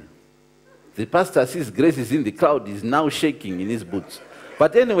Sunday, the pastor sees Grace is in the crowd, he's now shaking in his boots.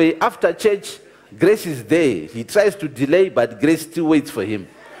 But anyway, after church, Grace is there. He tries to delay, but Grace still waits for him.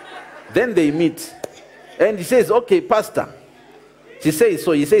 Then they meet. And he says, okay, pastor. She says,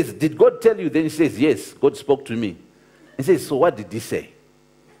 so he says, did God tell you? Then he says, yes, God spoke to me. He says, so what did he say?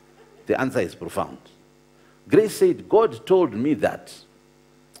 The answer is profound. Grace said, God told me that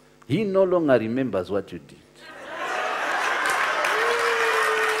he no longer remembers what you did.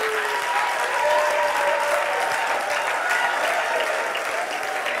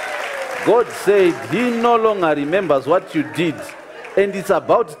 God said he no longer remembers what you did, and it's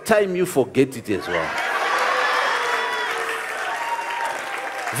about time you forget it as well.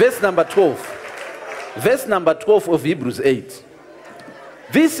 Verse number 12. Verse number 12 of Hebrews 8.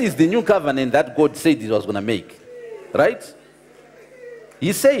 This is the new covenant that God said he was going to make. Right?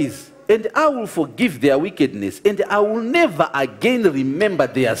 He says, and I will forgive their wickedness, and I will never again remember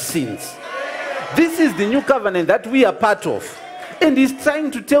their sins. This is the new covenant that we are part of. And he's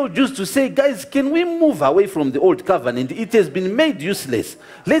trying to tell Jews to say, guys, can we move away from the old covenant? It has been made useless.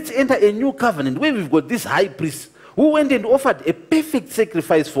 Let's enter a new covenant where we've got this high priest who went and offered a perfect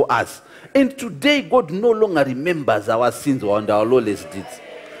sacrifice for us. And today, God no longer remembers our sins or our lawless deeds.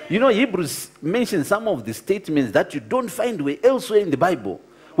 You know, Hebrews mentions some of the statements that you don't find elsewhere in the Bible.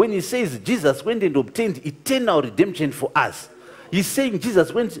 When he says Jesus went and obtained eternal redemption for us, he's saying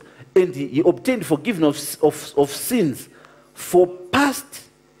Jesus went and he obtained forgiveness of sins for past,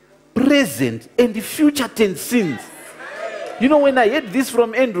 present, and future tense sins. You know, when I heard this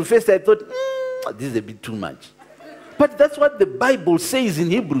from Andrew first, I thought, this is a bit too much. But that's what the Bible says in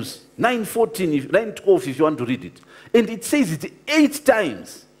Hebrews 9:14, 9:12, if you want to read it. And it says it 8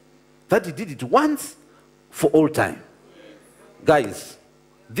 times. That he did it once for all time. Guys,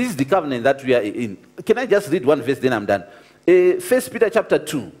 this is the covenant that we are in. Can I just read one verse, then I'm done? 1 Peter chapter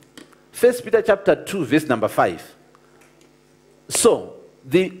 2. 1 Peter chapter 2, verse number 5. So,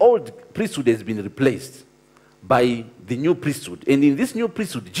 the old priesthood has been replaced by the new priesthood. And in this new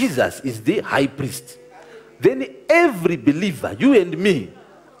priesthood, Jesus is the high priest. Then every believer, you and me,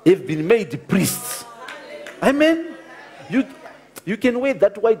 have been made priests. Amen? You can wear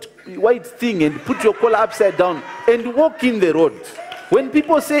that white thing and put your collar upside down and walk in the road. When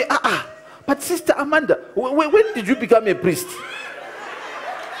people say, but Sister Amanda, when did you become a priest?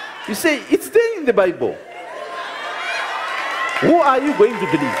 You say, it's there in the Bible. Who are you going to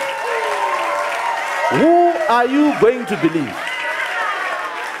believe? Who are you going to believe?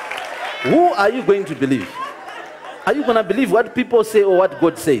 Who are you going to believe? Are you going to believe what people say or what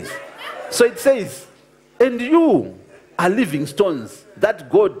God says? So it says, and you are living stones that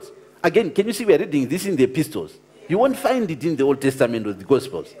God, again, can you see we are reading this in the epistles? You won't find it in the Old Testament or the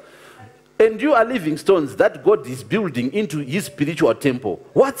Gospels. And you are living stones that God is building into his spiritual temple.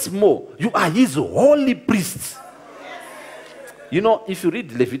 What's more, you are his holy priests. You know, if you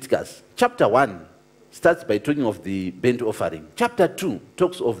read Leviticus, chapter 1 starts by talking of the burnt offering. Chapter 2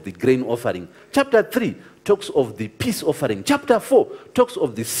 talks of the grain offering. Chapter 3 talks of the peace offering. Chapter 4 talks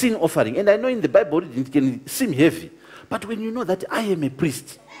of the sin offering. And I know in the Bible it can seem heavy. But when you know that I am a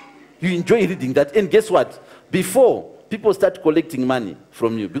priest, you enjoy reading that. And guess what? Before people start collecting money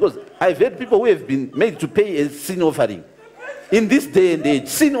from you, because I've heard people who have been made to pay a sin offering. In this day and age,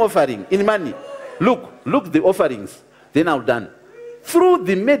 sin offering in money. Look the offerings. They're now done. Through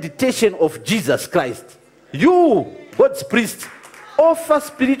the meditation of Jesus Christ, you, God's priest, offer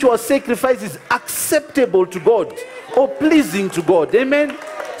spiritual sacrifices acceptable to God or pleasing to God. Amen?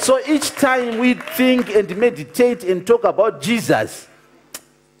 So each time we think and meditate and talk about Jesus,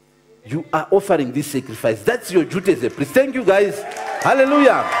 you are offering this sacrifice. That's your duty as a priest. Thank you, guys.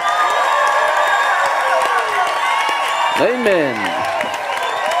 Hallelujah. Amen.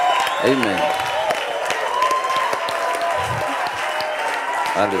 Amen.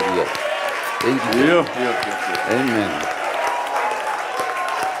 Hallelujah. Thank you. Amen.